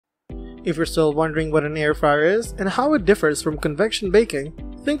If you're still wondering what an air fryer is and how it differs from convection baking,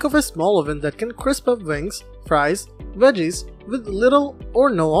 think of a small oven that can crisp up wings, fries, veggies with little or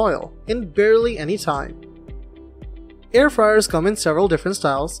no oil in barely any time. Air fryers come in several different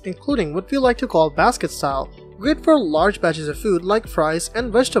styles, including what we like to call basket style, great for large batches of food like fries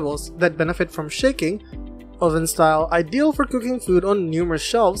and vegetables that benefit from shaking, oven style, ideal for cooking food on numerous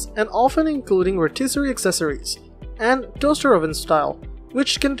shelves and often including rotisserie accessories, and toaster oven style,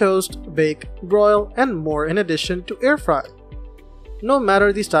 which can toast, bake, broil, and more in addition to air fry. No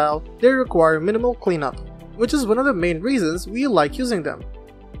matter the style, they require minimal cleanup, which is one of the main reasons we like using them.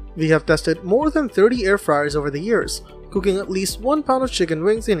 We have tested more than 30 air fryers over the years, cooking at least 1 pound of chicken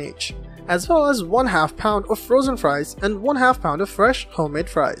wings in each, as well as 1/2 pound of frozen fries and 1/2 pound of fresh homemade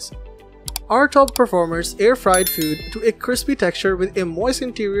fries. Our top performers air-fried food to a crispy texture with a moist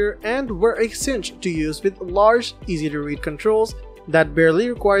interior and were a cinch to use with large, easy-to-read controls that barely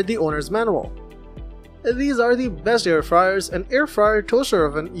required the owner's manual. These are the best air fryers and air fryer toaster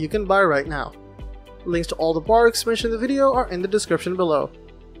oven you can buy right now. Links to all the products mentioned in the video are in the description below.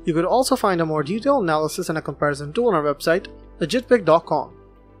 You could also find a more detailed analysis and a comparison tool on our website, legitpick.com.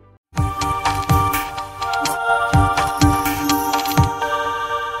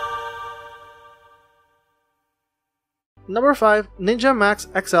 Number 5. Ninja Max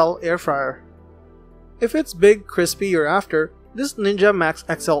XL Air Fryer. If it's big, crispy you're after, this Ninja Max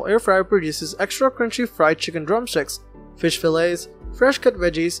XL Air Fryer produces extra crunchy fried chicken drumsticks, fish fillets, fresh cut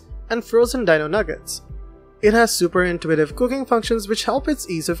veggies, and frozen dino nuggets. It has super intuitive cooking functions which help its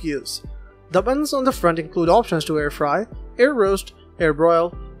ease of use. The buttons on the front include options to air fry, air roast, air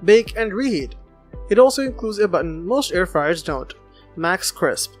broil, bake, and reheat. It also includes a button most air fryers don't, Max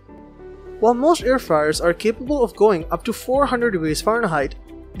Crisp. While most air fryers are capable of going up to 400 degrees Fahrenheit,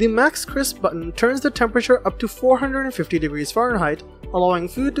 the Max Crisp button turns the temperature up to 450 degrees Fahrenheit, allowing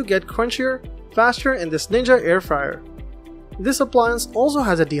food to get crunchier faster in this Ninja air fryer. This appliance also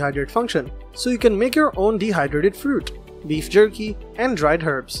has a dehydrate function, so you can make your own dehydrated fruit, beef jerky, and dried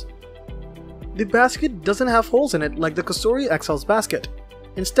herbs. The basket doesn't have holes in it like the Cosori XL's basket.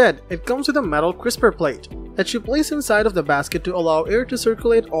 Instead, it comes with a metal crisper plate that you place inside of the basket to allow air to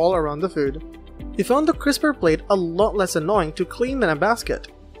circulate all around the food. We found the crisper plate a lot less annoying to clean than a basket.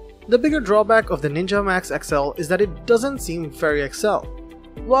 The bigger drawback of the Ninja Max XL is that it doesn't seem very XL.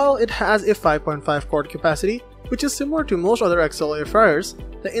 While it has a 5.5 quart capacity, which is similar to most other XL air fryers,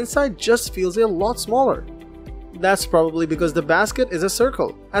 the inside just feels a lot smaller. That's probably because the basket is a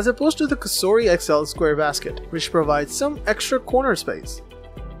circle, as opposed to the Cosori XL square basket, which provides some extra corner space.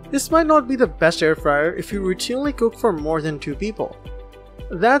 This might not be the best air fryer if you routinely cook for more than 2 people.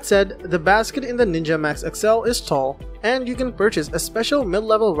 That said, the basket in the Ninja Max XL is tall, and you can purchase a special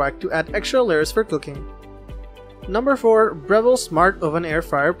mid-level rack to add extra layers for cooking. Number 4. Breville Smart Oven Air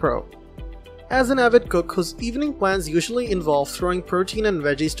Fryer Pro. As an avid cook whose evening plans usually involve throwing protein and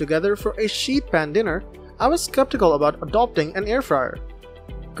veggies together for a sheet pan dinner, I was skeptical about adopting an air fryer.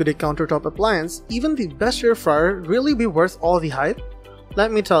 Could a countertop appliance, even the best air fryer, really be worth all the hype?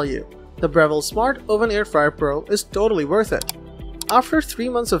 Let me tell you, the Breville Smart Oven Air Fryer Pro is totally worth it. After 3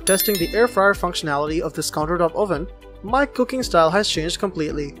 months of testing the air fryer functionality of this countertop oven, my cooking style has changed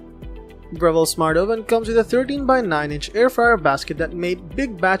completely. Breville Smart Oven comes with a 13 by 9 inch air fryer basket that made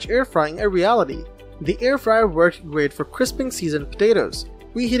big batch air frying a reality. The air fryer worked great for crisping seasoned potatoes,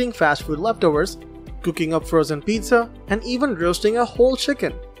 reheating fast food leftovers, cooking up frozen pizza, and even roasting a whole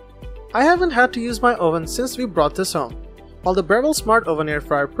chicken. I haven't had to use my oven since we brought this home. While the Breville Smart Oven Air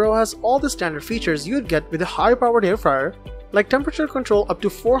Fryer Pro has all the standard features you'd get with a high-powered air fryer, like temperature control up to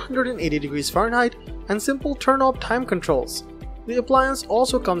 480 degrees Fahrenheit and simple turn-off time controls, the appliance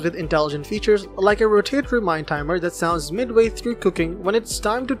also comes with intelligent features like a rotate remind timer that sounds midway through cooking when it's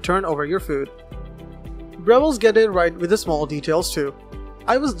time to turn over your food. Breville's get it right with the small details too.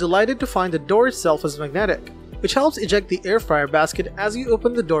 I was delighted to find the door itself is magnetic, which helps eject the air fryer basket as you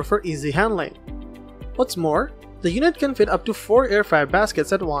open the door for easy handling. What's more, the unit can fit up to 4 air fryer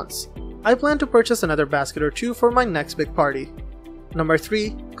baskets at once. I plan to purchase another basket or 2 for my next big party. Number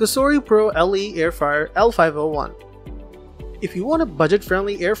 3. Cosori Pro LE Air Fryer L501. If you want a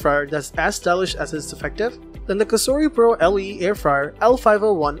budget-friendly air fryer that's as stylish as it's effective, then the Cosori Pro LE Air Fryer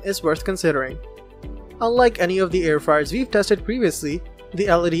L501 is worth considering. Unlike any of the air fryers we've tested previously,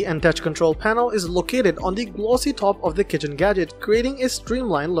 the LED and touch control panel is located on the glossy top of the kitchen gadget, creating a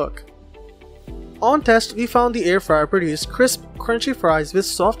streamlined look. On test, we found the air fryer produced crisp, crunchy fries with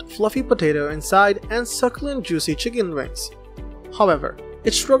soft, fluffy potato inside and succulent, juicy chicken wings. However,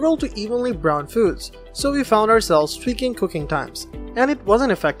 it struggled to evenly brown foods, so we found ourselves tweaking cooking times, and it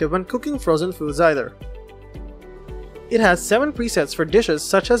wasn't effective when cooking frozen foods either. It has 7 presets for dishes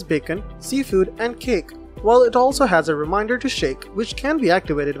such as bacon, seafood, and cake, while it also has a reminder to shake which can be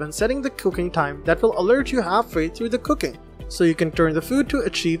activated when setting the cooking time that will alert you halfway through the cooking, so you can turn the food to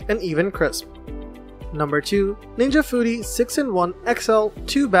achieve an even crisp. Number 2. Ninja Foodi 6-in-1 XL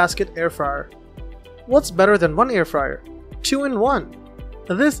 2-basket air fryer. What's better than one air fryer? 2-in-1.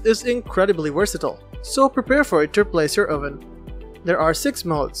 This is incredibly versatile, so prepare for it to replace your oven. There are 6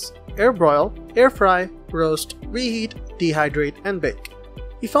 modes: air broil, air fry, roast, reheat, dehydrate, and bake.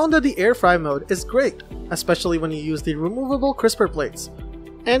 We found that the air fry mode is great, especially when you use the removable crisper plates,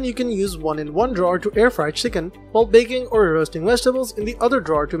 and you can use one in one drawer to air fry chicken while baking or roasting vegetables in the other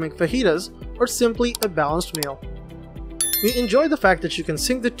drawer to make fajitas or simply a balanced meal. We enjoy the fact that you can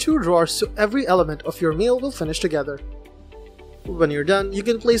sync the 2 drawers so every element of your meal will finish together. When you're done, you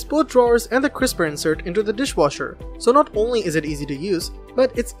can place both drawers and the crisper insert into the dishwasher, so not only is it easy to use,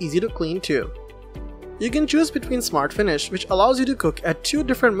 but it's easy to clean too. You can choose between Smart Finish, which allows you to cook at 2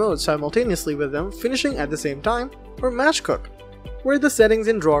 different modes simultaneously with them finishing at the same time, or Match Cook, where the settings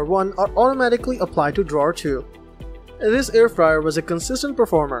in drawer 1 are automatically applied to drawer 2. This air fryer was a consistent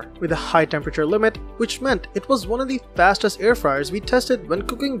performer with a high temperature limit, which meant it was one of the fastest air fryers we tested when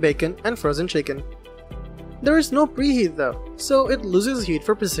cooking bacon and frozen chicken. There is no preheat though, so it loses heat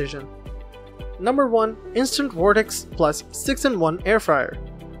for precision. Number 1. Instant Vortex Plus 6-in-1 Air Fryer.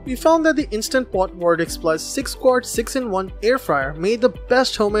 We found that the Instant Pot Vortex Plus 6-quart 6-in-1 air fryer made the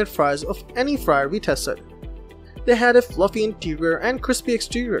best homemade fries of any fryer we tested. They had a fluffy interior and crispy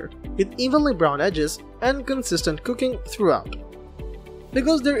exterior, with evenly brown edges and consistent cooking throughout.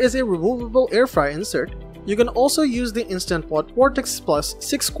 Because there is a removable air fry insert, you can also use the Instant Pot Vortex Plus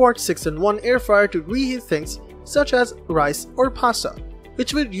 6-quart 6-in-1 air fryer to reheat things such as rice or pasta,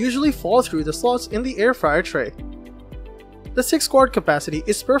 which would usually fall through the slots in the air fryer tray. The 6-quart capacity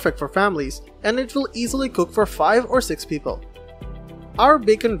is perfect for families, and it will easily cook for 5 or 6 people. Our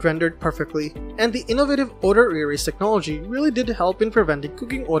bacon rendered perfectly, and the innovative odor erase technology really did help in preventing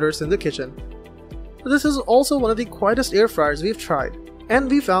cooking odors in the kitchen. This is also one of the quietest air fryers we've tried, and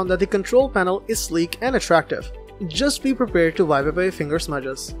we found that the control panel is sleek and attractive. Just be prepared to wipe away finger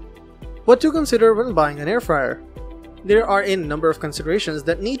smudges. What to consider when buying an air fryer? There are a number of considerations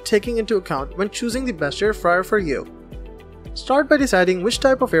that need taking into account when choosing the best air fryer for you. Start by deciding which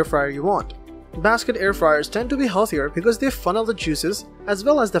type of air fryer you want. Basket air fryers tend to be healthier because they funnel the juices as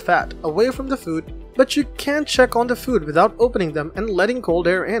well as the fat away from the food, but you can't check on the food without opening them and letting cold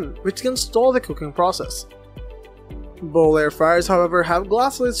air in, which can stall the cooking process. Bowl air fryers, however, have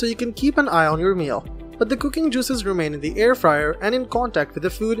glass lids so you can keep an eye on your meal, but the cooking juices remain in the air fryer and in contact with the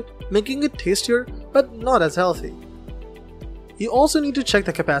food, making it tastier but not as healthy. You also need to check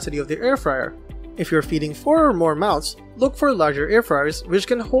the capacity of the air fryer. If you're feeding 4 or more mouths, look for larger air fryers which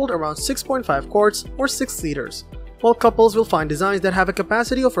can hold around 6.5 quarts or 6 liters, while couples will find designs that have a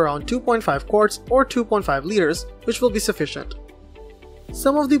capacity of around 2.5 quarts or 2.5 liters, which will be sufficient.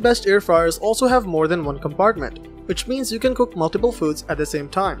 Some of the best air fryers also have more than one compartment, which means you can cook multiple foods at the same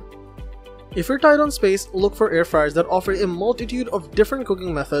time. If you're tight on space, look for air fryers that offer a multitude of different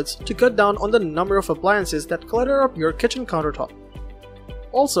cooking methods to cut down on the number of appliances that clutter up your kitchen countertop.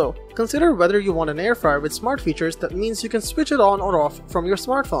 Also, consider whether you want an air fryer with smart features that means you can switch it on or off from your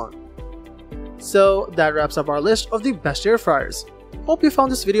smartphone. So that wraps up our list of the best air fryers. Hope you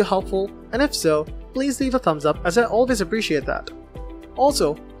found this video helpful, and if so, please leave a thumbs up as I always appreciate that.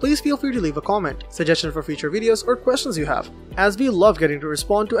 Also, please feel free to leave a comment, suggestion for future videos, or questions you have, as we love getting to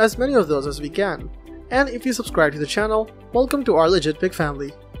respond to as many of those as we can. And if you subscribe to the channel, welcome to our legit big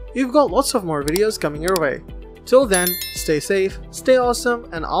family. We've got lots of more videos coming your way. Till then, stay safe, stay awesome,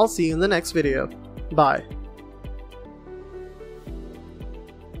 and I'll see you in the next video. Bye.